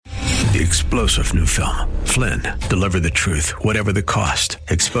The explosive new film, Flynn, deliver the truth, whatever the cost,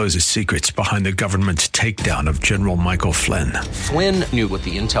 exposes secrets behind the government's takedown of General Michael Flynn. Flynn knew what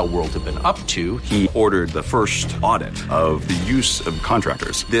the intel world had been up to. He ordered the first audit of the use of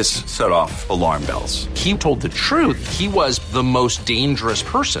contractors. This set off alarm bells. He told the truth. He was the most dangerous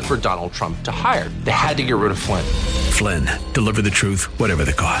person for Donald Trump to hire. They had to get rid of Flynn. Flynn, deliver the truth, whatever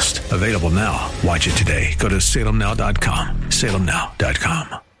the cost. Available now. Watch it today. Go to salemnow.com.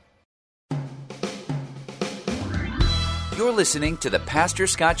 salemnow.com. You're listening to the Pastor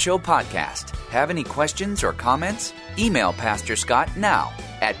Scott Show podcast. Have any questions or comments? Email Pastor Scott now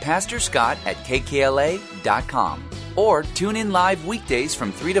at pastorscott@kkla.com or tune in live weekdays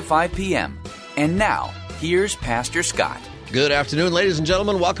from 3 to 5 p.m. And now, here's Pastor Scott. Good afternoon, ladies and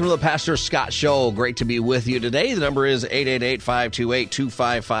gentlemen. Welcome to the Pastor Scott Show. Great to be with you today. The number is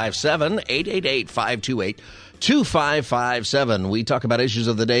 888-528-2557, 888-528-2557. We talk about issues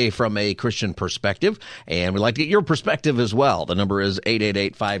of the day from a Christian perspective, and we'd like to get your perspective as well. The number is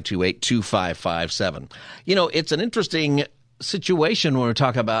 888-528-2557. You know, it's an interesting situation when we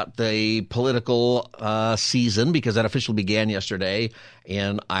talk about the political season, because that officially began yesterday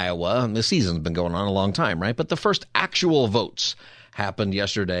in Iowa. And the season's been going on a long time, right? But the first actual votes happened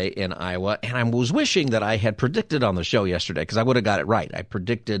yesterday in Iowa, and I was wishing that I had predicted on the show yesterday, because I would have got it right. I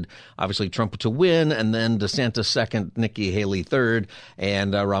predicted, obviously, Trump to win, and then DeSantis second, Nikki Haley third,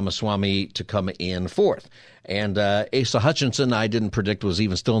 and Ramaswamy to come in fourth. And Asa Hutchinson, I didn't predict was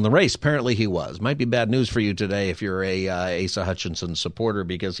even still in the race. Apparently he was. Might be bad news for you today if you're a Asa Hutchinson supporter,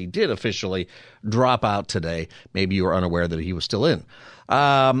 because he did officially drop out today. Maybe you were unaware that he was still in.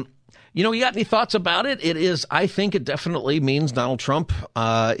 You got any thoughts about it? I think it definitely means Donald Trump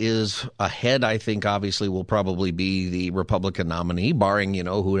is ahead. I think obviously will probably be the Republican nominee, barring,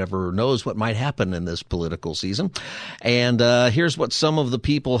 whoever knows what might happen in this political season. And here's what some of the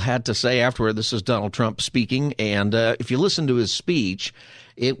people had to say afterward. This is Donald Trump speaking. And if you listen to his speech,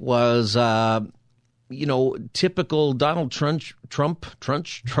 it was typical Donald Trump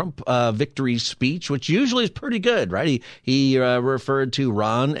victory speech, which usually is pretty good, right? He referred to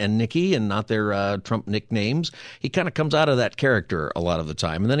Ron and Nikki and not their Trump nicknames. He kind of comes out of that character a lot of the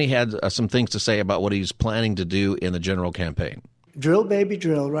time. And then he had some things to say about what he's planning to do in the general campaign. Drill, baby,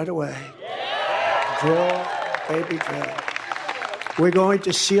 drill, right away. Drill, baby, drill. We're going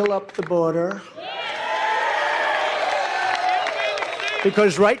to seal up the border.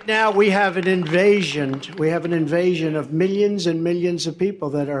 Because right now we have an invasion. We have an invasion of millions and millions of people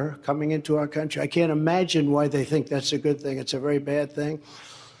that are coming into our country. I can't imagine why they think that's a good thing. It's a very bad thing.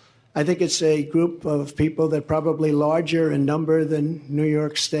 I think it's a group of people that are probably larger in number than New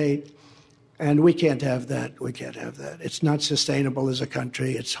York State. And we can't have that. We can't have that. It's not sustainable as a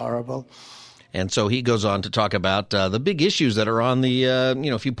country. It's horrible. And so he goes on to talk about the big issues that are on the,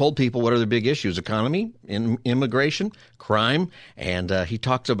 if you polled people, what are the big issues? Economy, immigration, crime. And he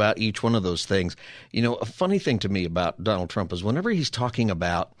talks about each one of those things. A funny thing to me about Donald Trump is whenever he's talking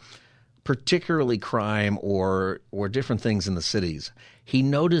about particularly crime or different things in the cities, he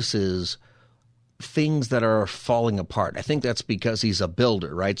notices things that are falling apart. I think that's because he's a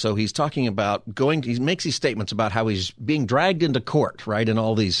builder, right? So he's talking about he makes these statements about how he's being dragged into court, right, in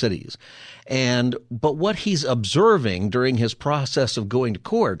all these cities. But what he's observing during his process of going to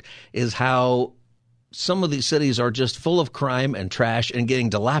court is how some of these cities are just full of crime and trash and getting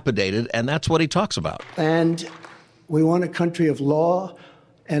dilapidated, and that's what he talks about. And we want a country of law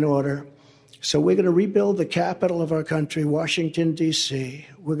and order. So we're going to rebuild the capital of our country, Washington, D.C.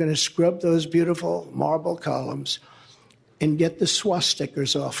 We're going to scrub those beautiful marble columns and get the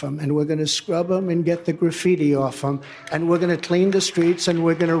swastikas off them. And we're going to scrub them and get the graffiti off them. And we're going to clean the streets and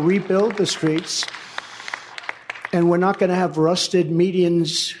we're going to rebuild the streets. And we're not going to have rusted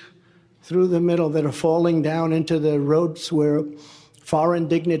medians through the middle that are falling down into the roads where foreign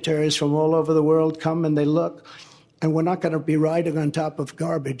dignitaries from all over the world come and they look. And we're not going to be riding on top of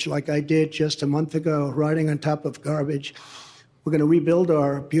garbage like I did just a month ago, riding on top of garbage. We're going to rebuild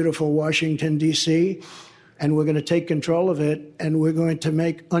our beautiful Washington, D.C., and we're going to take control of it, and we're going to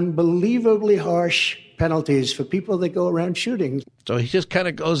make unbelievably harsh penalties for people that go around shooting. So he just kind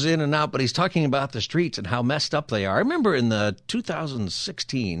of goes in and out, but he's talking about the streets and how messed up they are. I remember in the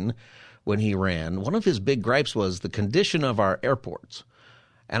 2016 when he ran, one of his big gripes was the condition of our airports.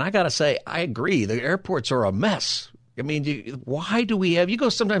 And I got to say, I agree. The airports are a mess. I mean, why do we have – you go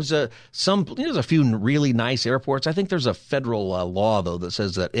sometimes there's a few really nice airports. I think there's a federal law, though, that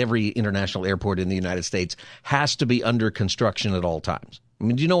says that every international airport in the United States has to be under construction at all times. I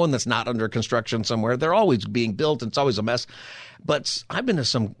mean, do you know one that's not under construction somewhere? They're always being built, and it's always a mess. But I've been to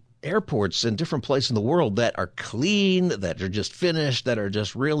some airports in different places in the world that are clean, that are just finished, that are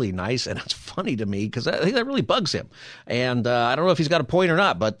just really nice. And it's funny to me because I think that really bugs him. And I don't know if he's got a point or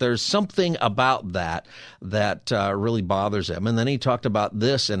not, but there's something about that really bothers him. And then he talked about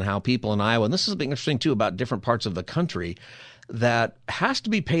this and how people in Iowa, and this is interesting too, about different parts of the country, that has to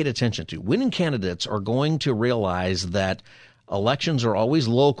be paid attention to. Winning candidates are going to realize that elections are always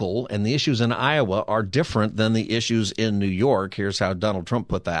local, and the issues in Iowa are different than the issues in New York. Here's how Donald Trump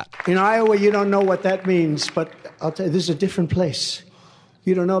put that. In Iowa, you don't know what that means, but I'll tell you, this is a different place.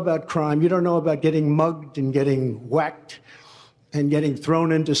 You don't know about crime. You don't know about getting mugged and getting whacked and getting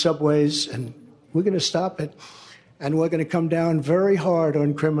thrown into subways, and we're going to stop it. And we're going to come down very hard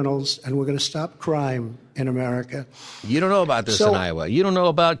on criminals, and we're going to stop crime in America. You don't know about this in Iowa. You don't know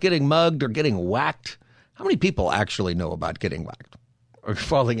about getting mugged or getting whacked. How many people actually know about getting whacked or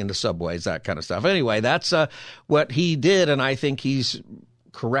falling into subways, that kind of stuff? Anyway, that's what he did, and I think he's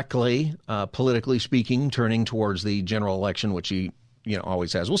correctly, politically speaking, turning towards the general election, which he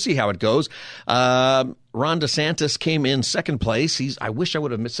always has. We'll see how it goes. Ron DeSantis came in second place. I wish I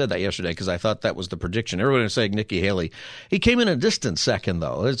would have said that yesterday because I thought that was the prediction. Everyone was saying Nikki Haley. He came in a distant second,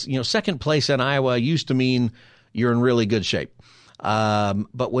 though. It's, second place in Iowa used to mean you're in really good shape.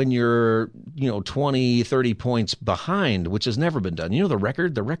 But when you're, 20, 30 points behind, which has never been done, the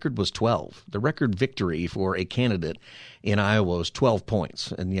record was 12. The record victory for a candidate in Iowa was 12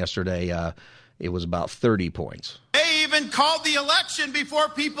 points. And yesterday, it was about 30 points. They even called the election before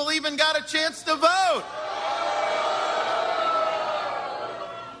people even got a chance to vote.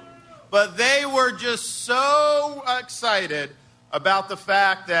 But they were just so excited about the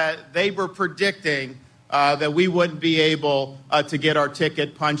fact that they were predicting that we wouldn't be able to get our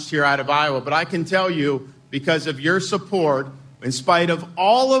ticket punched here out of Iowa. But I can tell you, because of your support, in spite of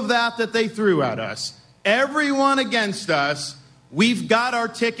all of that they threw at us, everyone against us, we've got our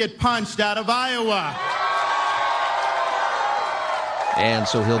ticket punched out of Iowa. And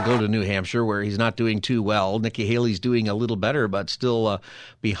so he'll go to New Hampshire, where he's not doing too well. Nikki Haley's doing a little better, but still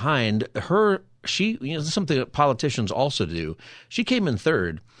behind her. This is something that politicians also do. She came in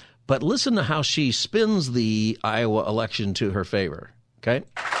third. But listen to how she spins the Iowa election to her favor, okay?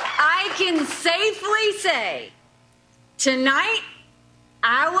 I can safely say tonight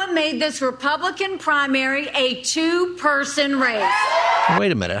Iowa made this Republican primary a two-person race.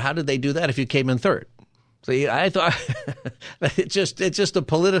 Wait a minute. How did they do that if you came in third? See, I thought it's just a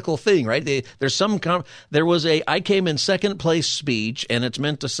political thing, right? There was I came in second place speech, and it's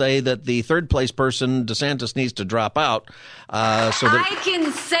meant to say that the third place person, DeSantis, needs to drop out. I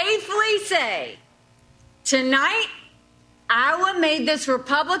can safely say tonight Iowa made this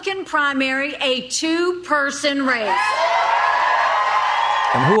Republican primary a two-person race.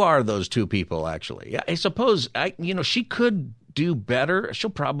 And who are those two people, actually? I suppose, she could do better. She'll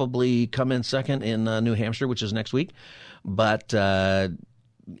probably come in second in New Hampshire, which is next week. But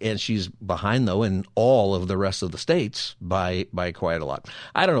and she's behind, though, in all of the rest of the states by quite a lot.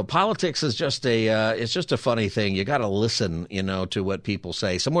 I don't know. Politics is just it's just a funny thing. You got to listen, to what people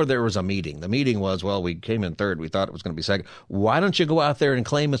say. Somewhere there was a meeting. The meeting was, well, we came in third. We thought it was going to be second. Why don't you go out there and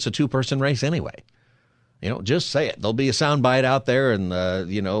claim it's a two-person race anyway? Just say it. There'll be a soundbite out there, and,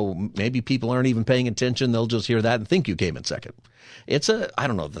 maybe people aren't even paying attention. They'll just hear that and think you came in second. I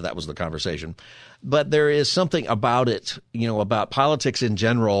don't know if that was the conversation, but there is something about it, about politics in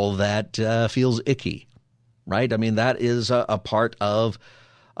general that feels icky, right? I mean, that is a part of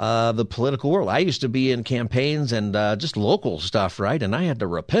the political world. I used to be in campaigns and just local stuff, right? And I had to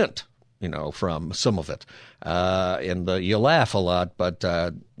repent, from some of it. And you laugh a lot, but,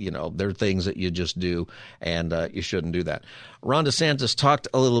 there are things that you just do, and you shouldn't do that. Ron DeSantis talked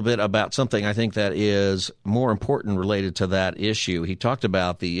a little bit about something I think that is more important related to that issue. He talked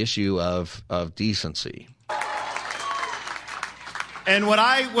about the issue of decency. And what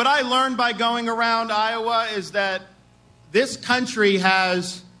I learned by going around Iowa is that this country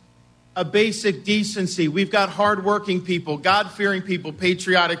has a basic decency. We've got hardworking people, God-fearing people,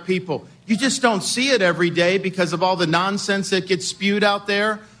 patriotic people. You just don't see it every day because of all the nonsense that gets spewed out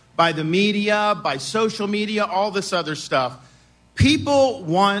there by the media, by social media, all this other stuff. People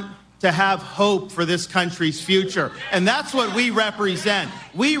want to have hope for this country's future, and that's what we represent.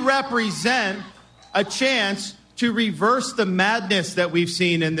 We represent a chance to reverse the madness that we've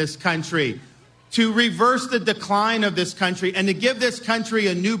seen in this country, to reverse the decline of this country, and to give this country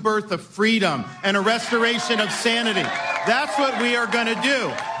a new birth of freedom and a restoration of sanity. That's what we are going to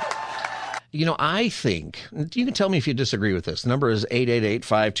do. I think, you can tell me if you disagree with this. The number is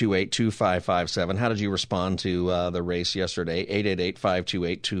 888-528-2557. How did you respond to the race yesterday?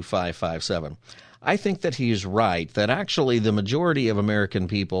 888-528-2557. I think that he's right, that actually the majority of American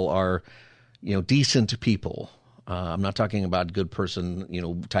people are, decent people. I'm not talking about good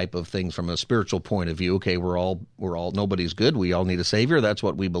person, type of things from a spiritual point of view. Okay, we're all nobody's good. We all need a savior. That's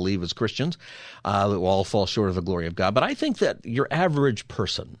what we believe as Christians. We all fall short of the glory of God. But I think that your average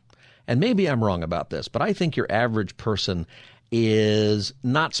person, and maybe I'm wrong about this, but I think your average person is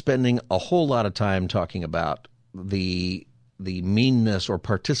not spending a whole lot of time talking about the meanness or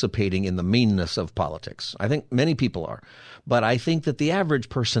participating in the meanness of politics. I think many people are, but I think that the average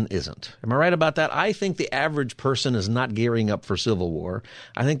person isn't. Am I right about that? I think the average person is not gearing up for civil war.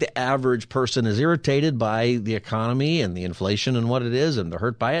 I think the average person is irritated by the economy and the inflation and what it is, and they're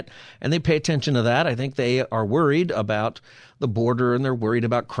hurt by it, and they pay attention to that. I think they are worried about the border, and they're worried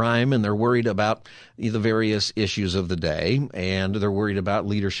about crime, and they're worried about the various issues of the day, and they're worried about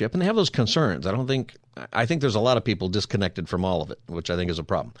leadership, and they have those concerns. I think there's a lot of people disconnected from all of it, which I think is a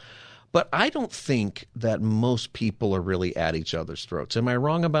problem. But I don't think that most people are really at each other's throats. Am I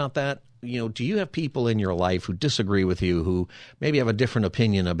wrong about that? Do you have people in your life who disagree with you, who maybe have a different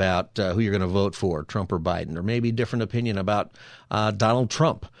opinion about who you're going to vote for, Trump or Biden, or maybe a different opinion about Donald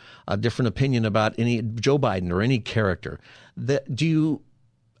Trump, a different opinion about any Joe Biden or any character?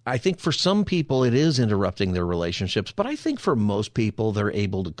 I think for some people it is interrupting their relationships, but I think for most people they're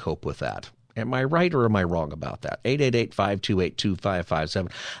able to cope with that. Am I right or am I wrong about that? 888-528-2557.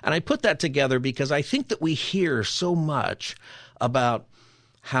 And I put that together because I think that we hear so much about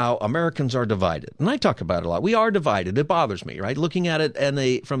how Americans are divided. And I talk about it a lot. We are divided. It bothers me, right? Looking at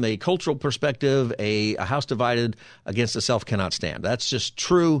it from a cultural perspective, a house divided against itself cannot stand. That's just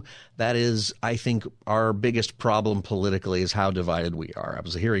true. That is, I think, our biggest problem politically is how divided we are. I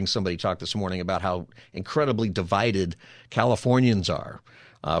was hearing somebody talk this morning about how incredibly divided Californians are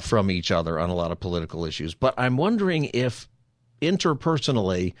from each other on a lot of political issues. But I'm wondering if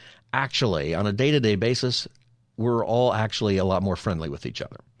interpersonally, actually, on a day-to-day basis, we're all actually a lot more friendly with each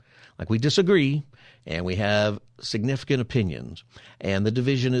other. Like, we disagree and we have significant opinions, and the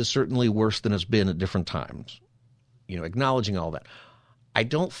division is certainly worse than it's been at different times, acknowledging all that. I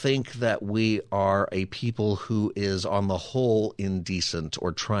don't think that we are a people who is on the whole indecent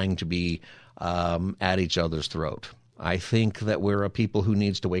or trying to be at each other's throat. I think that we're a people who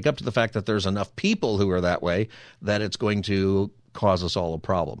needs to wake up to the fact that there's enough people who are that way that it's going to cause us all a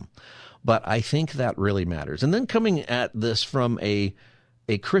problem. But I think that really matters. And then coming at this from a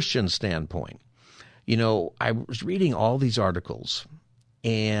Christian standpoint, I was reading all these articles,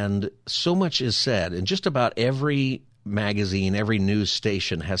 and so much is said, and just about every magazine, every news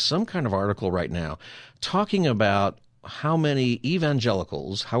station has some kind of article right now talking about how many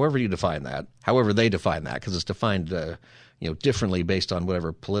evangelicals, however they define that, because it's defined differently based on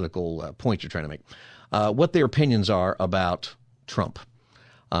whatever political point you're trying to make, what their opinions are about Trump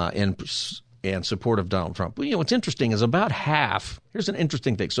and support of Donald Trump. Well, what's interesting is about half. Here's an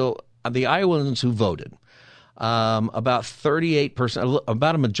interesting thing. So the Iowans who voted, about 38%,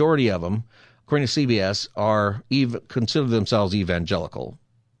 about a majority of them, according to CBS, consider themselves evangelical.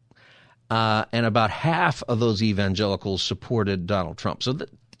 And about half of those evangelicals supported Donald Trump. So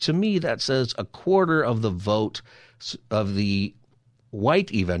to me, that says a quarter of the vote of the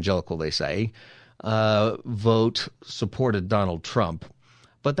white evangelical, they say, vote supported Donald Trump.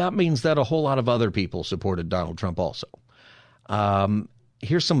 But that means that a whole lot of other people supported Donald Trump also.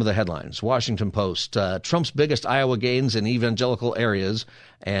 Here's some of the headlines. Washington Post, Trump's biggest Iowa gains in evangelical areas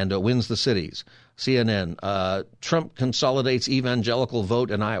and wins the cities. CNN, Trump consolidates evangelical vote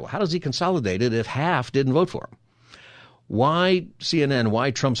in Iowa. How does he consolidate it if half didn't vote for him? Why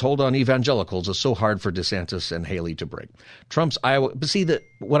Trump's hold on evangelicals is so hard for DeSantis and Haley to break. Trump's Iowa. But see,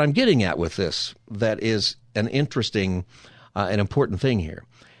 what I'm getting at with this, that is an interesting and important thing here,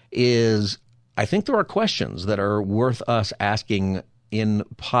 is I think there are questions that are worth us asking in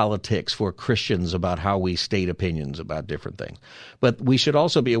politics for Christians about how we state opinions about different things. But we should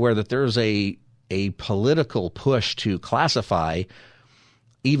also be aware that there's a political push to classify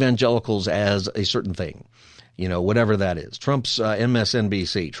evangelicals as a certain thing, whatever that is. Trump's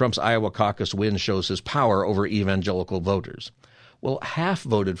MSNBC, Trump's Iowa caucus win shows his power over evangelical voters. Well, half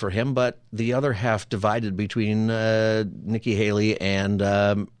voted for him, but the other half divided between Nikki Haley and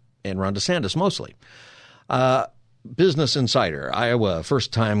Ron DeSantis mostly. Business Insider, Iowa,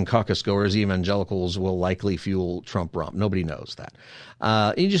 first-time caucus goers, evangelicals will likely fuel Trump romp. Nobody knows that.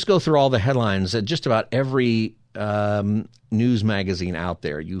 You just go through all the headlines at just about every news magazine out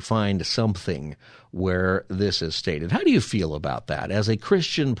there. You find something where this is stated. How do you feel about that as a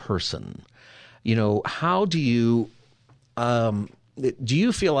Christian person? How do you do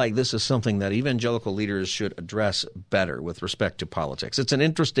you feel like this is something that evangelical leaders should address better with respect to politics? It's an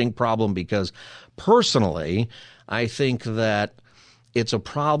interesting problem because personally, I think that it's a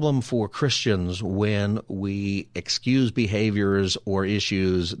problem for Christians when we excuse behaviors or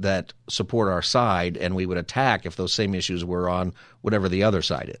issues that support our side, and we would attack if those same issues were on whatever the other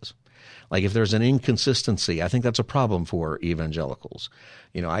side is. Like if there's an inconsistency, I think that's a problem for evangelicals.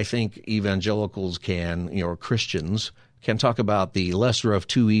 I think evangelicals or Christians can talk about the lesser of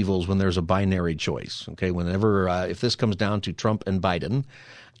two evils when there's a binary choice. Okay, whenever if this comes down to Trump and Biden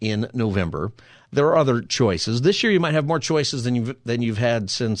in November, there are other choices. This year, you might have more choices than you've had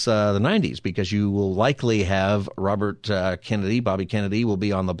since the 90s, because you will likely have Bobby Kennedy will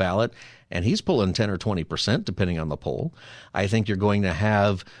be on the ballot, and he's pulling 10 or 20%, depending on the poll. I think you're going to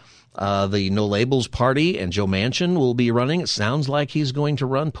have the No Labels Party, and Joe Manchin will be running. It sounds like he's going to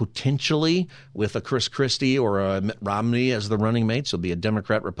run potentially with a Chris Christie or a Mitt Romney as the running mates. It'll be a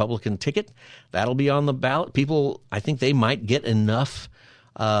Democrat-Republican ticket. That'll be on the ballot. People, I think they might get enough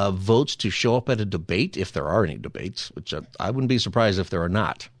votes to show up at a debate, if there are any debates, which I wouldn't be surprised if there are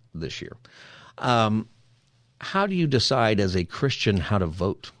not this year. How do you decide as a Christian how to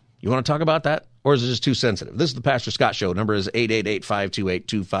vote? You want to talk about that? Or is it just too sensitive? This is the Pastor Scott Show. Number is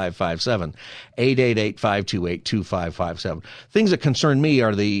 888-528-2557. 888-528-2557. Things that concern me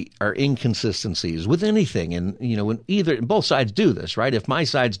are inconsistencies with anything. And, when both sides do this, right? If my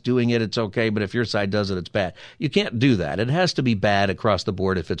side's doing it, it's okay. But if your side does it, it's bad. You can't do that. It has to be bad across the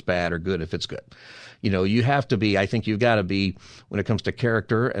board if it's bad, or good if it's good. You have to be, I think you've got to be, when it comes to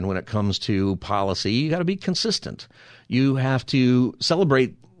character and when it comes to policy, you got to be consistent. You have to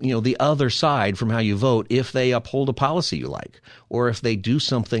celebrate the other side from how you vote if they uphold a policy you like, or if they do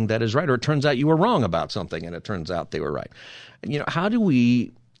something that is right, or it turns out you were wrong about something and it turns out they were right. How do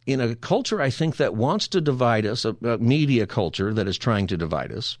we, in a culture, I think, that wants to divide us, a media culture that is trying to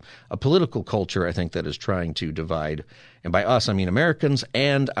divide us, a political culture, I think, that is trying to divide, and by us, I mean Americans,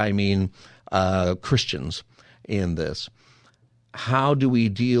 and I mean Christians in this. How do we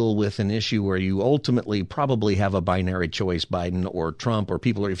deal with an issue where you ultimately probably have a binary choice, Biden or Trump, or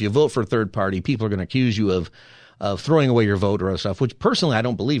if you vote for a third party, people are going to accuse you of throwing away your vote or other stuff, which personally I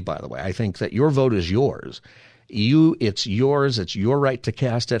don't believe, by the way. I think that your vote is yours. It's yours. It's your right to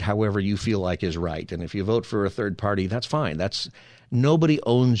cast it however you feel like is right. And if you vote for a third party, that's fine. Nobody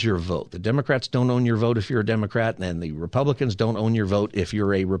owns your vote. The Democrats don't own your vote if you're a Democrat, and the Republicans don't own your vote if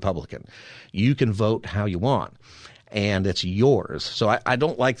you're a Republican. You can vote how you want, and it's yours. So I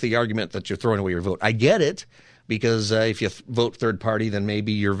don't like the argument that you're throwing away your vote. I get it, because if you vote third party, then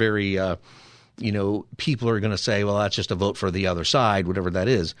maybe you're very, people are going to say, well, that's just a vote for the other side, whatever that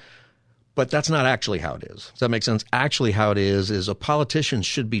is. But that's not actually how it is. Does that make sense? Actually, how it is a politician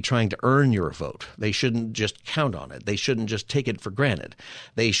should be trying to earn your vote. They shouldn't just count on it. They shouldn't just take it for granted.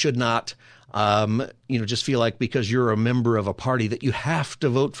 They should not just feel like because you're a member of a party that you have to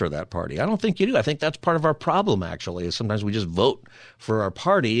vote for that party. I don't think you do. I think that's part of our problem, actually, is sometimes we just vote for our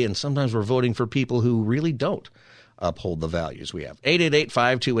party, and sometimes we're voting for people who really don't uphold the values we have.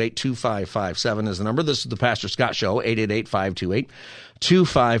 888-528-2557 is the number. This is the Pastor Scott Show,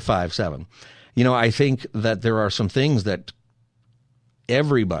 888-528-2557. I think that there are some things that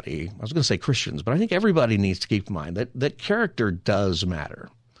everybody, I was going to say Christians, but I think everybody needs to keep in mind that character does matter.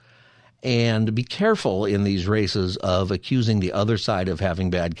 And be careful in these races of accusing the other side of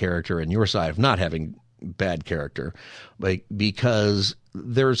having bad character and your side of not having bad character, because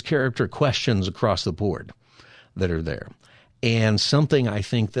there's character questions across the board that are there. And something I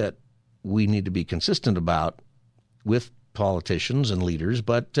think that we need to be consistent about with politicians and leaders,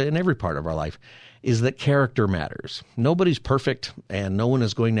 but in every part of our life, is that character matters. Nobody's perfect, and no one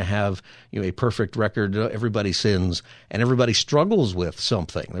is going to have a perfect record. Everybody sins, and everybody struggles with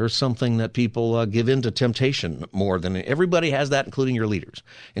something. There's something that people give in to temptation more than everybody has that, including your leaders,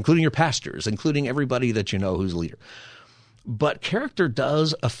 including your pastors, including everybody that you know who's a leader. But character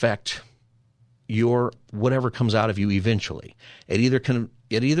does affect your whatever comes out of you eventually. It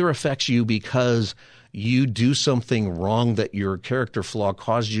either affects you because you do something wrong that your character flaw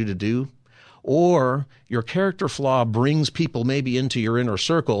caused you to do, or your character flaw brings people maybe into your inner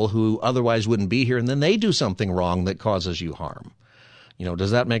circle who otherwise wouldn't be here, and then they do something wrong that causes you harm.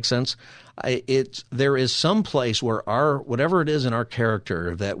 Does that make sense? There is some place where whatever it is in our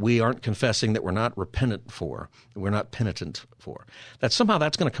character that we aren't confessing, that we're not repentant for, we're not penitent for, that somehow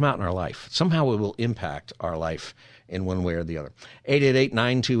that's going to come out in our life. Somehow it will impact our life in one way or the other.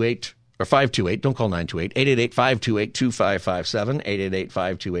 888-928 or 528, don't call 928, 888-528-2557,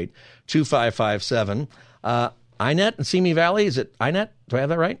 888-528-2557. Inet in Simi Valley, is it Inet? Do I have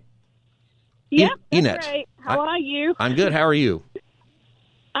that right? Yeah, Enet. that's right. How are you? I'm good. How are you?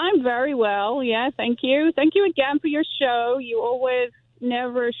 doing very well. Yeah, thank you. Thank you again for your show. You always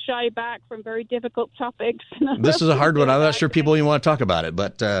never shy back from very difficult topics. This is a hard one. I'm not sure people even want to talk about it,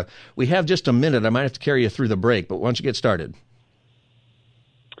 but we have just a minute. I might have to carry you through the break, but why don't you get started?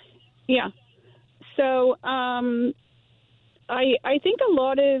 Yeah. So I think a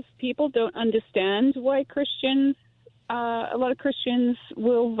lot of people don't understand why a lot of Christians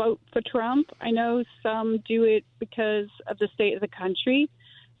will vote for Trump. I know some do it because of the state of the country,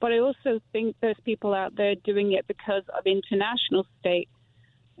 but I also think there's people out there doing it because of international state.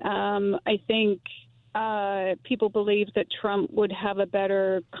 I think people believe that Trump would have a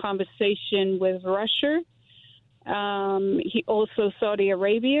better conversation with Russia. He also Saudi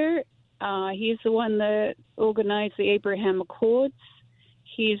Arabia. He's the one that organized the Abraham Accords.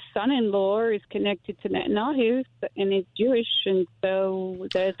 His son-in-law is connected to Netanyahu and is Jewish, and so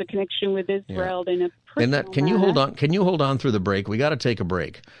there's a connection with Israel in a personal And can you hold on? Can you hold on through the break? We got to take a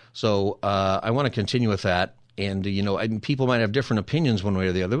break. So I want to continue with that. And, people might have different opinions one way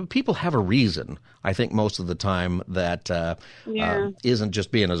or the other, but people have a reason, I think, most of the time that isn't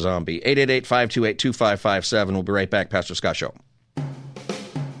just being a zombie. 888-528-2557. We'll be right back. Pastor Scott Show.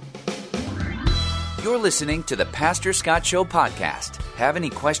 You're listening to the Pastor Scott Show podcast. Have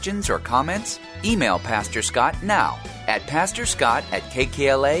any questions or comments? Email Pastor Scott now at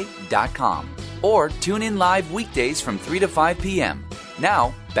pastorscott@kkla.com or tune in live weekdays from 3 to 5 p.m.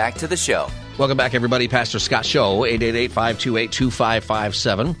 Now, back to the show. Welcome back, everybody. Pastor Scott Show,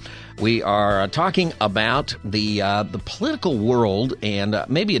 888-528-2557. We are talking about the political world and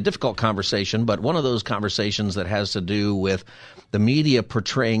maybe a difficult conversation, but one of those conversations that has to do with the media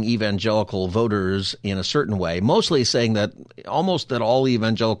portraying evangelical voters in a certain way, mostly saying that almost that all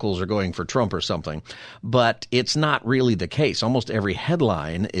evangelicals are going for Trump or something. But it's not really the case. Almost every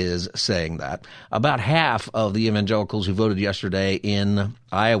headline is saying that. About half of the evangelicals who voted yesterday in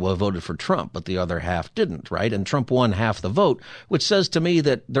Iowa voted for Trump, but the other half didn't, right? And Trump won half the vote, which says to me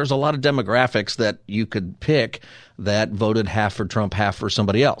that there's a lot of demographics that you could pick that voted half for Trump, half for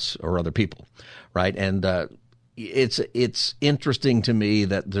somebody else or other people, right? And it's interesting to me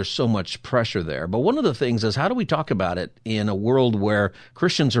that there's so much pressure there. But one of the things is, how do we talk about it in a world where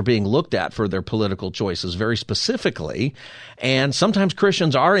Christians are being looked at for their political choices very specifically? And sometimes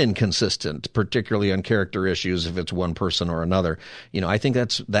Christians are inconsistent, particularly on character issues, if it's one person or another. I think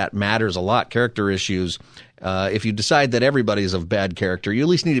that matters a lot. Character issues, if you decide that everybody's of bad character, you at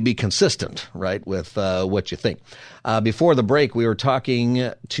least need to be consistent, right, with what you think. Before the break, we were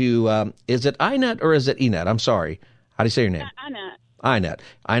talking to, is it Inet or is it Enet? I'm sorry. How do you say your name? Inet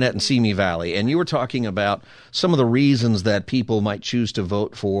in Simi Valley. And you were talking about some of the reasons that people might choose to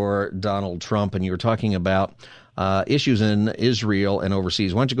vote for Donald Trump, and you were talking about issues in Israel and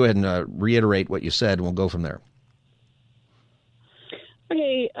overseas. Why don't you go ahead and reiterate what you said, and we'll go from there.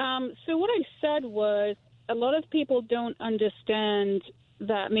 Okay, so what I said was a lot of people don't understand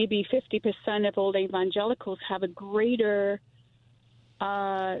that maybe 50% of all evangelicals have a greater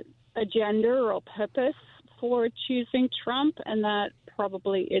agenda or purpose for choosing Trump, and that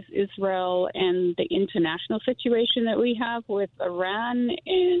probably is Israel and the international situation that we have with Iran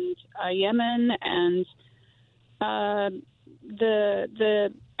and Yemen and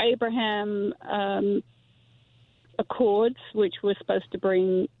the Abraham Accords, which were supposed to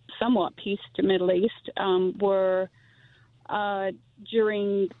bring somewhat peace to Middle East, were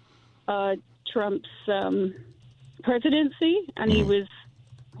during Trump's presidency, and his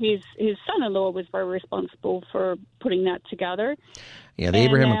son-in-law was very responsible for putting that together. Yeah, the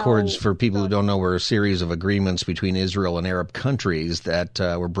Abraham Accords, for people who don't know, were a series of agreements between Israel and Arab countries that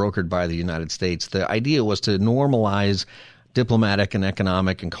were brokered by the United States. The idea was to normalize diplomatic and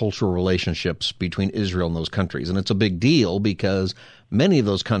economic and cultural relationships between Israel and those countries. And it's a big deal because many of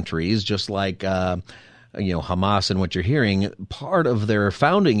those countries, just like Hamas and what you're hearing, part of their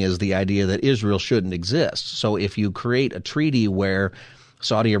founding is the idea that Israel shouldn't exist. So if you create a treaty where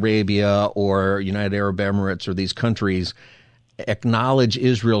Saudi Arabia or United Arab Emirates or these countries acknowledge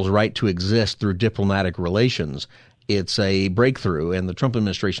Israel's right to exist through diplomatic relations, it's a breakthrough, and the Trump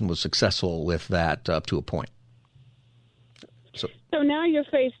administration was successful with that up to a point. So now you're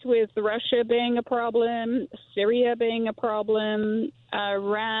faced with Russia being a problem, Syria being a problem,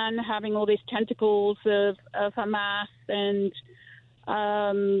 Iran having all these tentacles of Hamas, and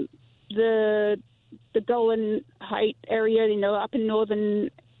the Golan Heights area, up in northern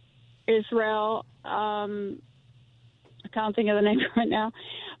Israel. I can't think of the name right now.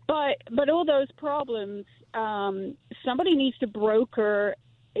 But all those problems, somebody needs to broker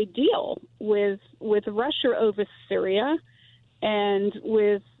a deal with Russia over Syria, and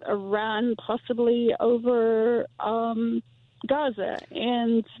with Iran possibly over Gaza,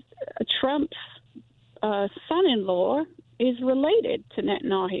 and Trump's son-in-law is related to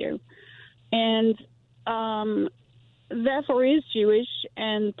Netanyahu, and therefore is Jewish,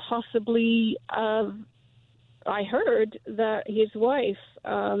 and possibly I heard that his wife,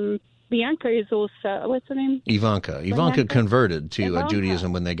 Bianca, is also, what's her name? Ivanka converted to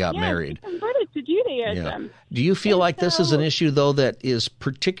Judaism when they got married. She converted to Judaism. Yeah. Do you feel like this is an issue, though, that is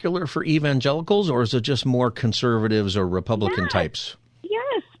particular for evangelicals, or is it just more conservatives or Republican types?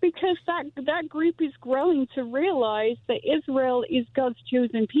 Yes, because that group is growing to realize that Israel is God's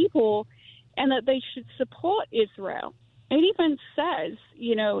chosen people and that they should support Israel. It even says,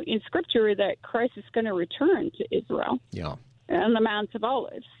 in Scripture that Christ is going to return to Israel on the Mount of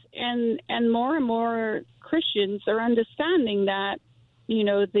Olives. And more Christians are understanding that,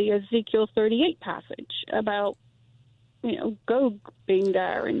 the Ezekiel 38 passage about, Gog being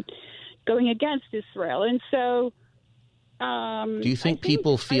there and going against Israel. And so... do you think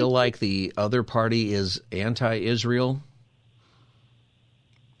people feel like the other party is anti-Israel?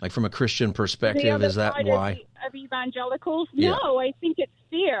 Like from a Christian perspective, is that why? Of evangelicals? Yeah. No, I think it's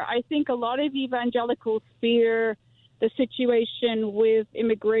fear. I think a lot of evangelicals fear the situation with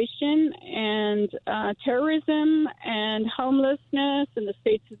immigration and terrorism and homelessness and the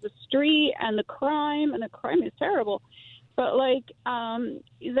states of the street and the crime is terrible. But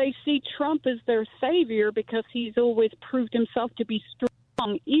they see Trump as their savior because he's always proved himself to be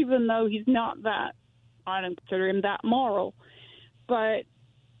strong, even though he's not that. I don't consider him that moral, but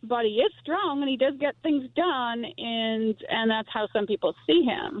he is strong and he does get things done, and that's how some people see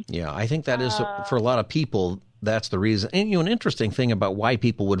him. Yeah, I think that is for a lot of people. That's the reason. And an interesting thing about why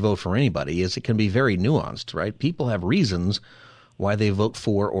people would vote for anybody is it can be very nuanced, right? People have reasons why they vote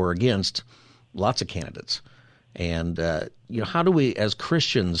for or against lots of candidates. And, how do we, as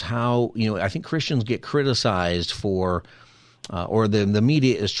Christians, I think Christians get criticized for, or the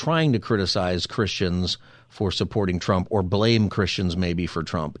media is trying to criticize Christians for supporting Trump or blame Christians maybe for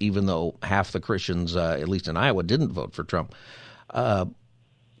Trump, even though half the Christians, at least in Iowa, didn't vote for Trump.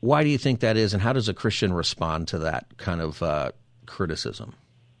 Why do you think that is, and how does a Christian respond to that kind of criticism?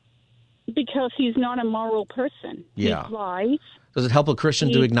 Because he's not a moral person. Yeah. He lies. Does it help a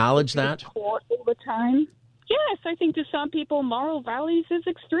Christian to acknowledge that? Court all the time. Yes, I think to some people, moral values is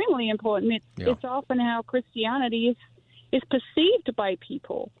extremely important. It's often how Christianity is perceived by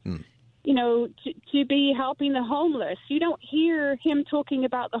people. To be helping the homeless. You don't hear him talking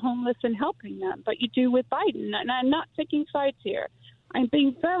about the homeless and helping them, but you do with Biden. And I'm not taking sides here. I'm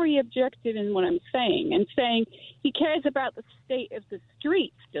being very objective in what I'm saying and saying he cares about the state of the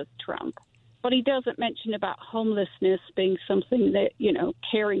streets, does Trump, but he doesn't mention about homelessness being something that,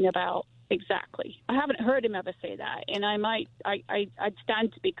 caring about exactly. I haven't heard him ever say that, and I'd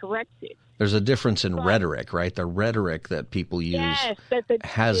stand to be corrected. There's a difference in rhetoric, right? The rhetoric that people use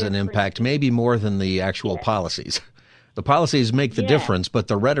has an impact, maybe more than the actual policies. The policies make the difference, but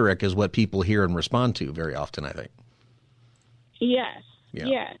the rhetoric is what people hear and respond to very often, I think. Yes.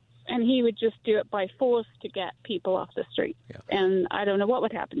 And he would just do it by force to get people off the street. Yeah. And I don't know what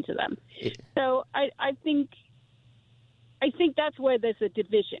would happen to them. So I think that's where there's a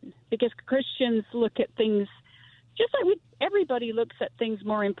division, because Christians look at things just like everybody looks at things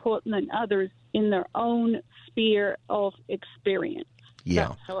more important than others in their own sphere of experience. Yeah.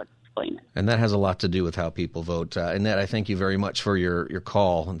 That's how I explain it. And that has a lot to do with how people vote. Annette, I thank you very much for your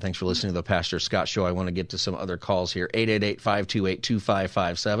call, and thanks for listening to the Pastor Scott Show. I want to get to some other calls here.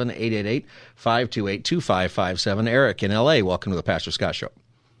 888-528-2557, 888-528-2557. Eric in L.A., welcome to the Pastor Scott Show.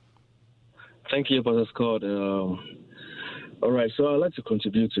 Thank you, Pastor Scott. All right, so I'd like to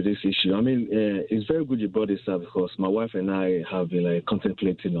contribute to this issue. I mean, it's very good you brought this up, because my wife and I have been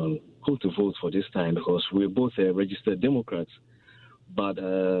contemplating on who to vote for this time, because we're both registered Democrats. But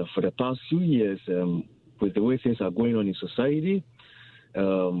for the past few years, with the way things are going on in society,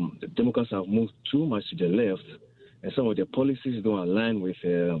 the Democrats have moved too much to the left, and some of their policies don't align with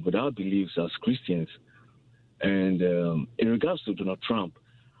our beliefs as Christians. And in regards to Donald Trump,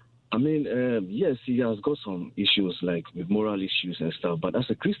 I mean, yes, he has got some issues, like with moral issues and stuff. But as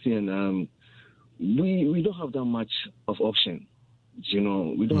a Christian, we don't have that much of option.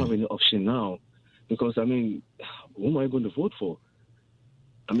 We don't have any option now, because, I mean, who am I going to vote for?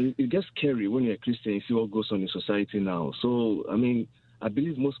 I mean, it gets scary when you're a Christian, you see what goes on in society now. So, I mean, I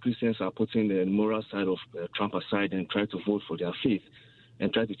believe most Christians are putting the moral side of Trump aside and try to vote for their faith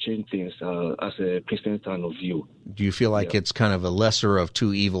and try to change things as a Christian kind of view. Do you feel like it's kind of a lesser of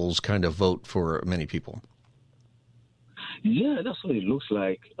two evils kind of vote for many people? Yeah, that's what it looks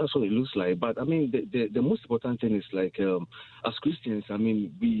like. But, I mean, the most important thing is, as Christians, I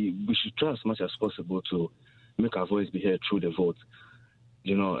mean, we should try as much as possible to make our voice be heard through the vote.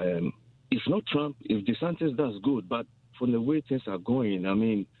 If not Trump, if DeSantis, that's good. But from the way things are going, I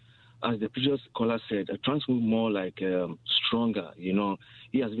mean, as the previous caller said, Trump's more like stronger.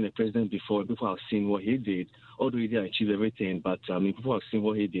 He has been a president before. People have seen what he did, although he didn't achieve everything. But, people have seen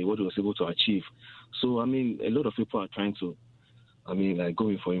what he did, what he was able to achieve. So, a lot of people are trying to,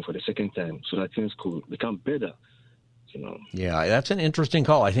 going for him for the second time so that things could become better. Yeah, that's an interesting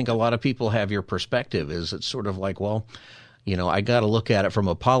call. I think a lot of people have your perspective. Is it's sort of like, well, I got to look at it from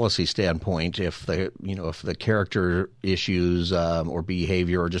a policy standpoint. If the character issues or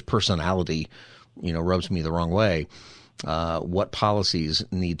behavior or just personality, rubs me the wrong way, what policies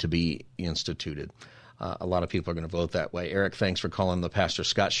need to be instituted? A lot of people are going to vote that way. Eric, thanks for calling the Pastor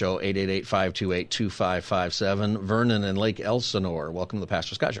Scott Show, 888-528-2557. Vernon and Lake Elsinore, welcome to the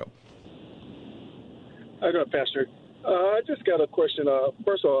Pastor Scott Show. Hi, Pastor. I just got a question.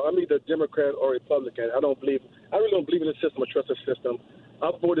 First of all, I'm either Democrat or Republican. I really don't believe in the system or trust the system.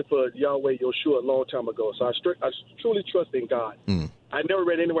 I voted for Yahweh Yeshua a long time ago, so I truly trust in God. I never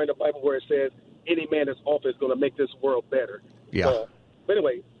read anywhere in the Bible where it says any man in office is going to make this world better. Yeah. But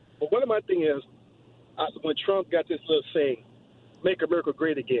anyway, one of my things is when Trump got this little saying, "Make America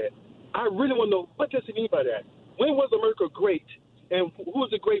Great Again," I really want to know what does he mean by that. When was America great, and who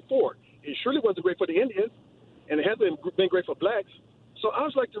was it great for? It surely wasn't great for the Indians. And it hasn't been great for blacks. So I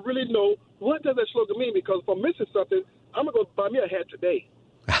would like to really know, what does that slogan mean? Because if I'm missing something, I'm going to go buy me a hat today.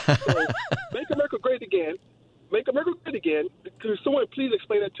 So, make America great again. Make America great again. Could someone please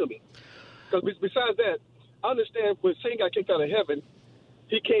explain that to me? Because besides that, I understand when Satan got kicked out of heaven,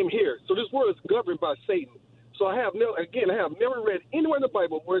 he came here. So this world is governed by Satan. So I have never read anywhere in the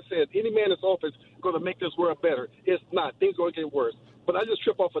Bible where it says any man in office is going to make this world better. It's not. Things are going to get worse. But I just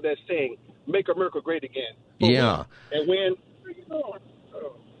trip off of that saying, "Make America great again." Yeah. And when, so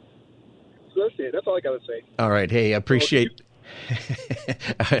that's it. That's all I got to say. All right. Hey, I appreciate.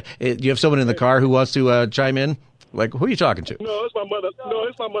 Do you have someone in the car who wants to chime in? Like, who are you talking to? No, it's my mother. No,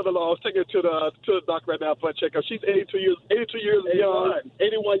 it's my mother-in-law. I was taking her to the doctor right now for a checkup. She's 82 years young,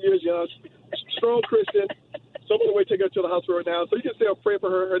 81 years young, strong Christian. So I'm on the way to take her to the hospital right now. So you can say a prayer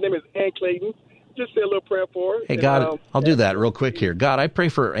for her. Her name is Ann Clayton. Just say a little prayer for her. Hey, God, I'll do that real quick here. God, I pray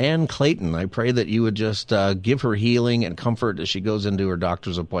for Ann Clayton. I pray that you would just give her healing and comfort as she goes into her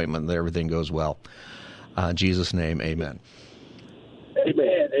doctor's appointment, that everything goes well. In Jesus' name, amen.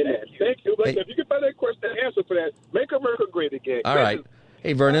 Amen. Thank you. Hey. If you can find that question, answer for that, make America great again. All right.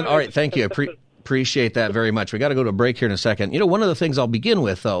 Hey, Vernon. All right. Thank you. Appreciate that very much. We got to go to a break here in a second. One of the things I'll begin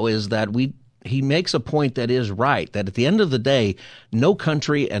with, though, is that he makes a point that is right, that at the end of the day, no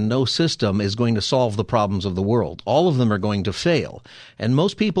country and no system is going to solve the problems of the world. All of them are going to fail. And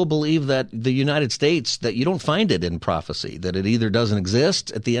most people believe that the United States, that you don't find it in prophecy, that it either doesn't exist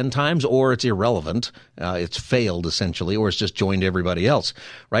at the end times or it's irrelevant. It's failed, essentially, or it's just joined everybody else,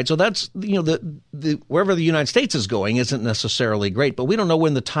 right? So that's, wherever the United States is going isn't necessarily great, but we don't know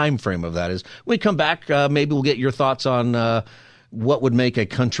when the time frame of that is. When we come back, maybe we'll get your thoughts on what would make a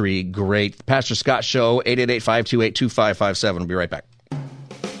country great. Pastor Scott Show, 888-528-2557. We'll be right back.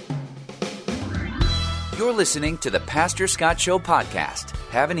 You're listening to the Pastor Scott Show podcast.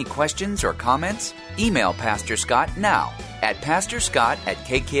 Have any questions or comments? Email Pastor Scott now at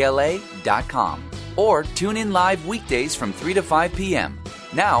pastorscott@kkla.com or tune in live weekdays from 3 to 5 p.m.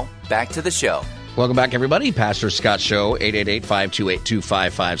 Now, back to the show. Welcome back, everybody. Pastor Scott Show,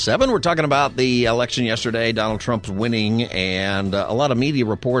 888-528-2557. We're talking about the election yesterday, Donald Trump's winning, and a lot of media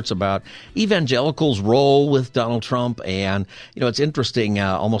reports about evangelicals' role with Donald Trump. And, it's interesting.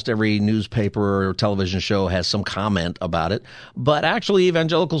 Almost every newspaper or television show has some comment about it. But actually,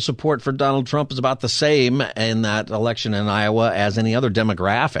 evangelical support for Donald Trump is about the same in that election in Iowa as any other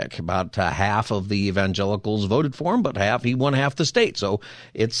demographic. About half of the evangelicals voted for him, but he won half the state. So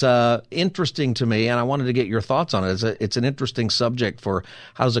it's interesting to me, and I wanted to get your thoughts on it. It's an interesting subject for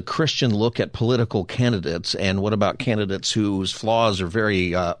how does a Christian look at political candidates, and what about candidates whose flaws are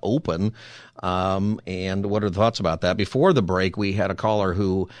very open, and what are the thoughts about that? Before the break, we had a caller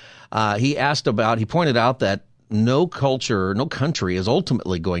who he pointed out that no country is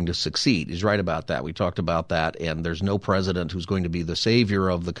ultimately going to succeed. He's right about that. We talked about that, and there's no president who's going to be the savior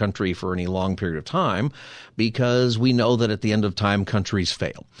of the country for any long period of time, because we know that at the end of time, countries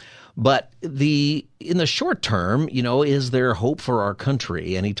fail. But in the short term, is there hope for our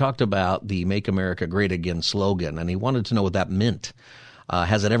country? And he talked about the Make America Great Again slogan, and he wanted to know what that meant.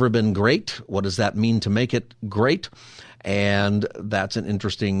 Has it ever been great? What does that mean to make it great? And that's an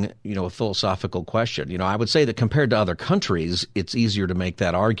interesting, philosophical question. I would say that compared to other countries, it's easier to make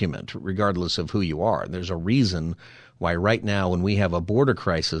that argument, regardless of who you are. There's a reason why right now, when we have a border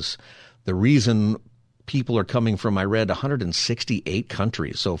crisis, the reason people are coming from, I read, 168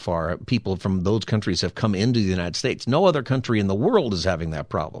 countries so far. People from those countries have come into the United States. No other country in the world is having that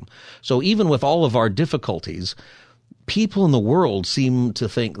problem. So even with all of our difficulties, people in the world seem to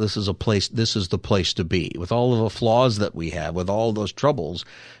think this is the place to be. With all of the flaws that we have, with all those troubles,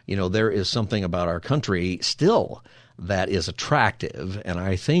 there is something about our country still that is attractive. And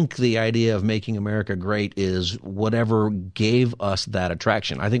I think the idea of making America great is whatever gave us that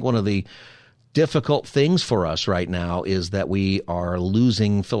attraction. I think one of the difficult things for us right now is that we are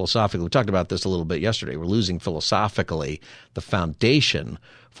losing philosophically. We talked about this a little bit yesterday. We're losing philosophically the foundation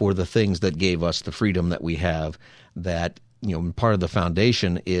for the things that gave us the freedom that we have. That, part of the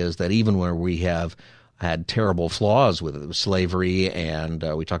foundation is that even where we have had terrible flaws with it, with slavery, and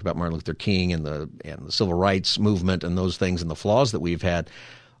we talked about Martin Luther King and the civil rights movement and those things and the flaws that we've had,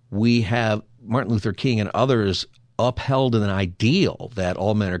 we have Martin Luther King and others upheld an ideal that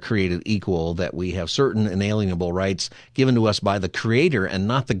all men are created equal, that we have certain inalienable rights given to us by the Creator and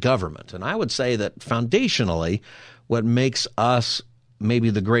not the government. And I would say that foundationally, what makes us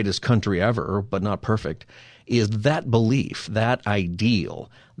maybe the greatest country ever, but not perfect, is that belief, that ideal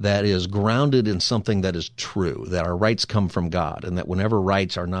that is grounded in something that is true, that our rights come from God, and that whenever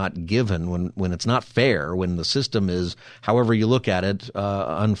rights are not given, when it's not fair, when the system is, however you look at it,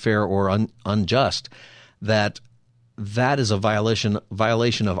 unfair or unjust, that is a violation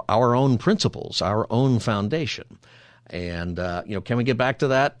of our own principles, our own foundation. And, can we get back to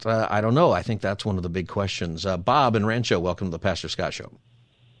that? I don't know. I think that's one of the big questions. Bob in Rancho, welcome to the Pastor Scott Show.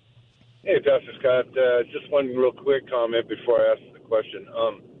 Hey, Pastor Scott. Just one real quick comment before I ask the question.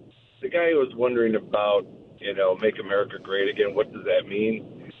 The guy was wondering about, make America great again. What does that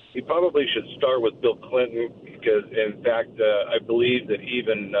mean? He probably should start with Bill Clinton because, in fact, I believe that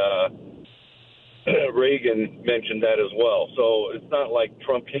even Reagan mentioned that as well. So it's not like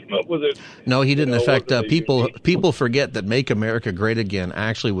Trump came up with it. No, he didn't. In fact, people forget that Make America Great Again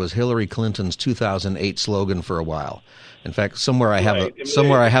actually was Hillary Clinton's 2008 slogan for a while. In fact, somewhere I have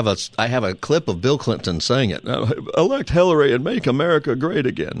a clip of Bill Clinton saying it. Elect Hillary and make America great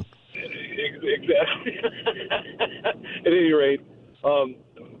again. Exactly. At any rate,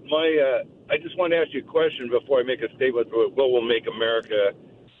 I just want to ask you a question before I make a statement. What will make America,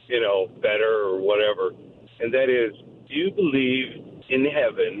 better or whatever? And that is, do you believe in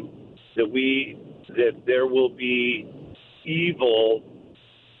heaven that there will be evil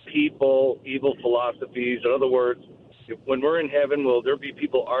people, evil philosophies? In other words, when we're in heaven, will there be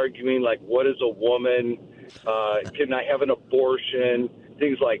people arguing like, what is a woman? Can I have an abortion?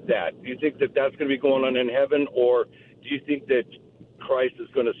 Things like that. Do you think that that's going to be going on in heaven? Or do you think that Christ is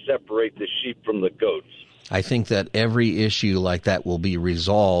going to separate the sheep from the goats? I think that every issue like that will be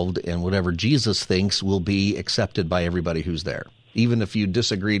resolved, and whatever Jesus thinks will be accepted by everybody who's there. Even if you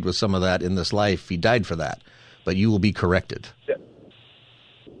disagreed with some of that in this life, he died for that. But you will be corrected.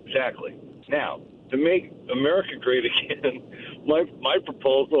 Exactly. Now, to make America great again, my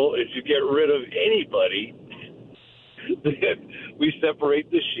proposal is to get rid of anybody that we separate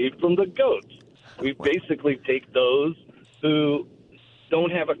the sheep from the goats. We basically take those who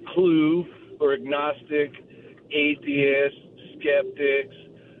don't have a clue, or agnostic, atheists, skeptics,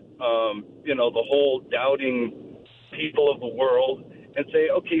 the whole doubting people of the world, and say,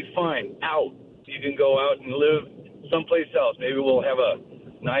 okay, fine, out. You can go out and live someplace else. Maybe we'll have a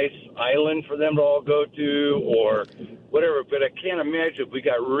nice island for them to all go to or whatever. But I can't imagine if we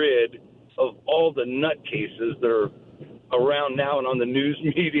got rid of all the nutcases that are around now and on the news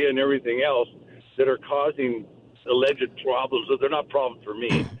media and everything else that are causing alleged problems. So they're not problems for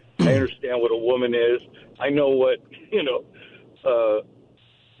me. I understand what a woman is. I know what,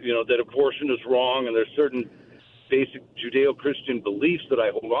 that abortion is wrong, and there's certain basic Judeo-Christian beliefs that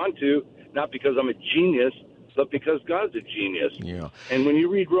I hold on to, not because I'm a genius, but because God's a genius. Yeah. And when you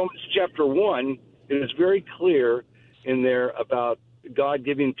read Romans chapter 1, it is very clear in there about God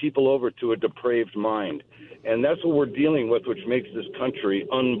giving people over to a depraved mind. And that's what we're dealing with, which makes this country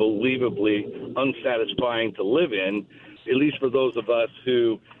unbelievably unsatisfying to live in, at least for those of us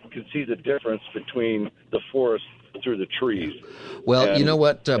who can see the difference between the forest through the trees. Well, and you know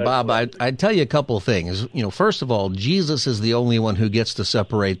what, Bob, I'd tell you a couple of things. First of all, Jesus is the only one who gets to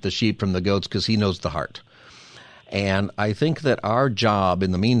separate the sheep from the goats because he knows the heart. And I think that our job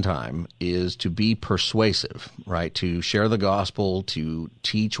in the meantime is to be persuasive, right? To share the gospel, to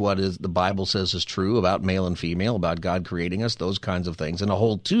teach what is the Bible says is true about male and female, about God creating us, those kinds of things, and to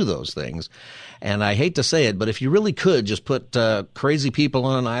hold to those things. And I hate to say it, but if you really could just put crazy people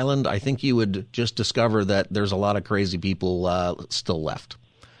on an island, I think you would just discover that there's a lot of crazy people still left.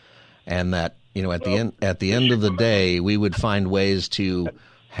 And that, at the end of the day, we would find ways to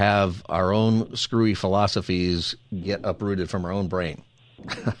have our own screwy philosophies get uprooted from our own brain.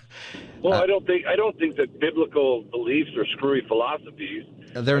 Well, I don't think that biblical beliefs are screwy philosophies.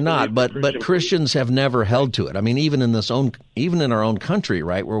 They're not, but Christians have never held to it. I mean, even in our own country,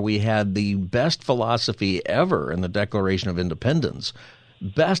 right, where we had the best philosophy ever in the Declaration of Independence,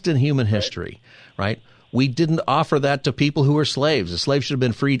 best in human history, right? We didn't offer that to people who were slaves. The slaves should have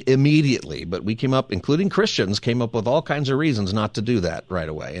been freed immediately, but we came up, including Christians, came up with all kinds of reasons not to do that right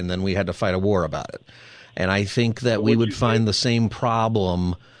away, and then we had to fight a war about it. And I think that we would find the same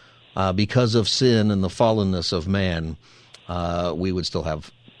problem because of sin and the fallenness of man. We would still have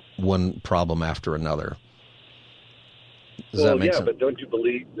one problem after another. Does that make sense? But don't you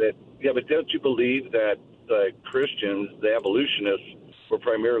believe that? Yeah, but don't you believe that the Christians, the abolitionists, were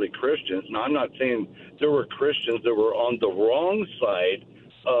primarily Christians? Now, I'm not saying there were Christians that were on the wrong side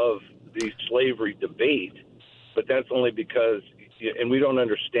of the slavery debate, but that's only because, and we don't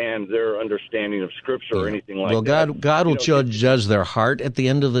understand their understanding of Scripture or anything like that. Well, God will judge their heart at the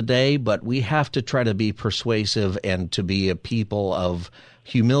end of the day, but we have to try to be persuasive and to be a people of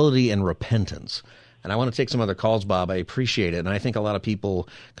humility and repentance. And I want to take some other calls, Bob. I appreciate it. And I think a lot of people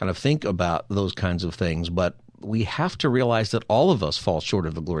kind of think about those kinds of things, but we have to realize that all of us fall short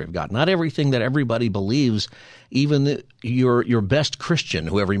of the glory of God. Not everything that everybody believes, even your best Christian,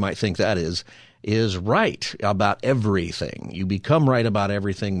 whoever you might think that is right about everything. You become right about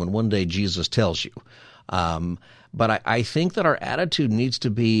everything when one day Jesus tells you. But I think that our attitude needs to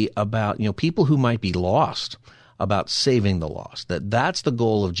be about, people who might be lost, about saving the lost. That's the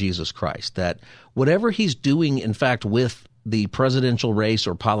goal of Jesus Christ, that whatever he's doing, in fact, with the presidential race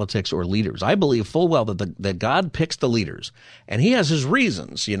or politics or leaders, I believe full well that God picks the leaders, and he has his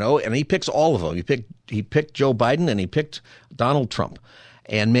reasons, and he picks all of them. He picked Joe Biden and he picked Donald Trump.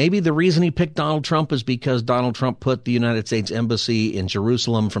 And maybe the reason he picked Donald Trump is because Donald Trump put the United States Embassy in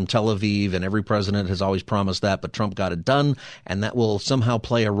Jerusalem from Tel Aviv, and every president has always promised that, but Trump got it done, and that will somehow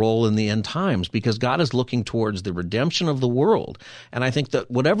play a role in the end times because God is looking towards the redemption of the world. And I think that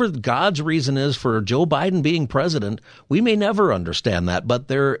whatever God's reason is for Joe Biden being president, we may never understand that, but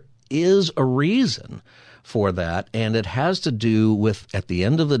there is a reason for that, and it has to do with, at the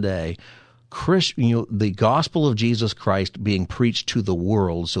end of the day, the gospel of Jesus Christ being preached to the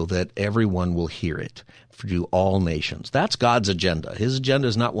world so that everyone will hear it, to all nations. That's God's agenda. His agenda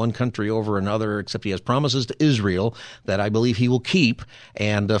is not one country over another, except he has promises to Israel that I believe he will keep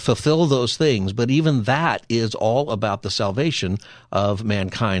and fulfill those things. But even that is all about the salvation of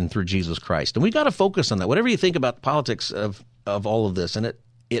mankind through Jesus Christ. And we've got to focus on that. Whatever you think about the politics of all of this, and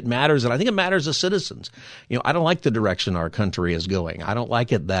it matters, and I think it matters as citizens. I don't like the direction our country is going. I don't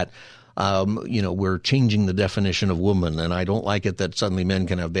like it that we're changing the definition of woman, and I don't like it that suddenly men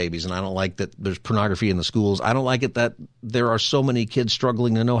can have babies, and I don't like that there's pornography in the schools. I don't like it that there are so many kids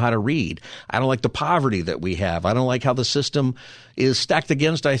struggling to know how to read. I don't like the poverty that we have. I don't like how the system is stacked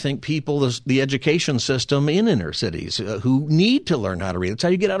against, I think, people, the education system in inner cities who need to learn how to read. That's how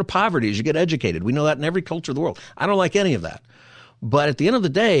you get out of poverty, is you get educated. We know that in every culture of the world. I don't like any of that. But at the end of the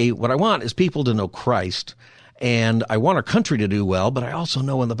day, what I want is people to know Christ. And I want our country to do well, but I also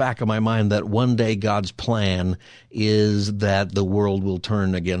know in the back of my mind that one day God's plan is that the world will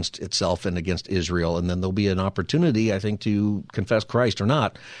turn against itself and against Israel, and then there'll be an opportunity, I think, to confess Christ or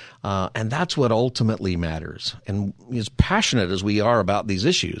not. And that's what ultimately matters. And as passionate as we are about these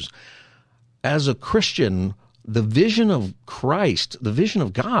issues, as a Christian, the vision of Christ, the vision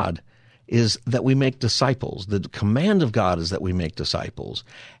of God, is that we make disciples. The command of God is that we make disciples.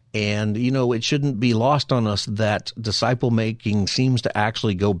 And, it shouldn't be lost on us that disciple making seems to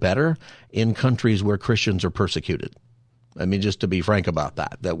actually go better in countries where Christians are persecuted. I mean, just to be frank about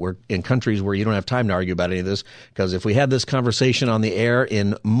that we're in countries where you don't have time to argue about any of this, because if we had this conversation on the air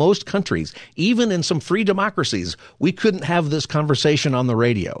in most countries, even in some free democracies, we couldn't have this conversation on the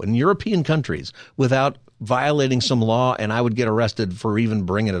radio in European countries without violating some law, and I would get arrested for even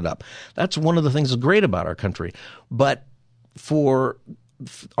bringing it up. That's one of the things that's great about our country. But for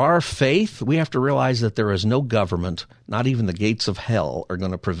our faith, we have to realize that there is no government, not even the gates of hell, are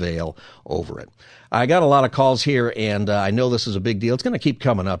going to prevail over it. I got a lot of calls here, and I know this is a big deal. It's going to keep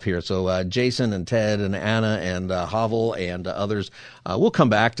coming up here. So Jason and Ted and Anna and Havel and others, we'll come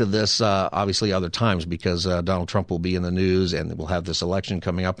back to this obviously other times because Donald Trump will be in the news and we'll have this election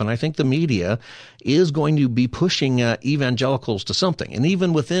coming up. And I think the media is going to be pushing evangelicals to something, and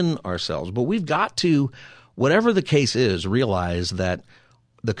even within ourselves. But we've got to, whatever the case is, realize that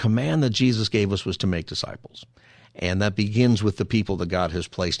the command that Jesus gave us was to make disciples. And that begins with the people that God has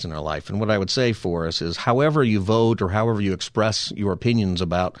placed in our life. And what I would say for us is however you vote or however you express your opinions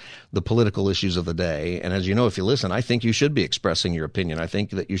about the political issues of the day, and as you know, if you listen, I think you should be expressing your opinion. I think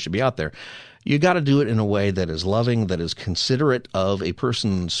that you should be out there. You got to do it in a way that is loving, that is considerate of a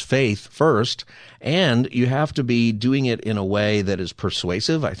person's faith first, and you have to be doing it in a way that is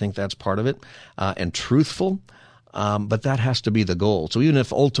persuasive. I think that's part of it, and truthful. But that has to be the goal. So even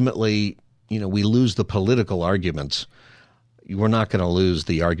if ultimately, we lose the political arguments, we're not going to lose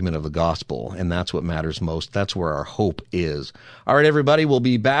the argument of the gospel, and that's what matters most. That's where our hope is. All right, everybody, we'll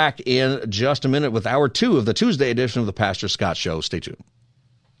be back in just a minute with Hour 2 of the Tuesday edition of the Pastor Scott Show. Stay tuned.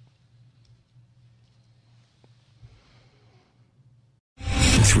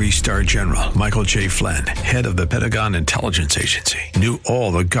 Three-star General Michael J. Flynn, head of the Pentagon Intelligence Agency, knew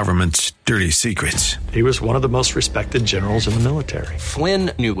all the government's dirty secrets. He was one of the most respected generals in the military.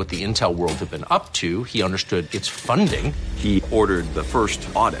 Flynn knew what the intel world had been up to. He understood its funding. He ordered the first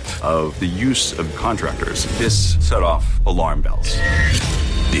audit of the use of contractors. This set off alarm bells.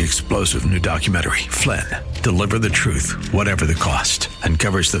 The explosive new documentary, Flynn, Deliver the Truth, Whatever the Cost,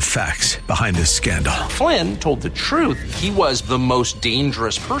 uncovers the facts behind this scandal. Flynn told the truth. He was the most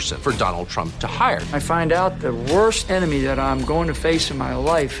dangerous person for Donald Trump to hire. I find out the worst enemy that I'm going to face in my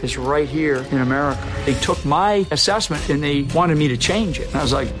life is right here in America. They took my assessment and they wanted me to change it. And I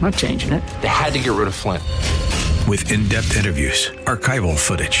was like, I'm not changing it. They had to get rid of Flynn. With in-depth interviews, archival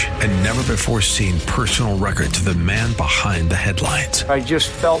footage, and never-before-seen personal records of the man behind the headlines. I just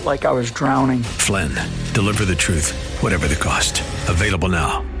felt like I was drowning. Flynn, Deliver the Truth, Whatever the Cost. Available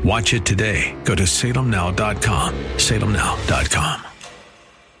now. Watch it today. Go to salemnow.com. salemnow.com.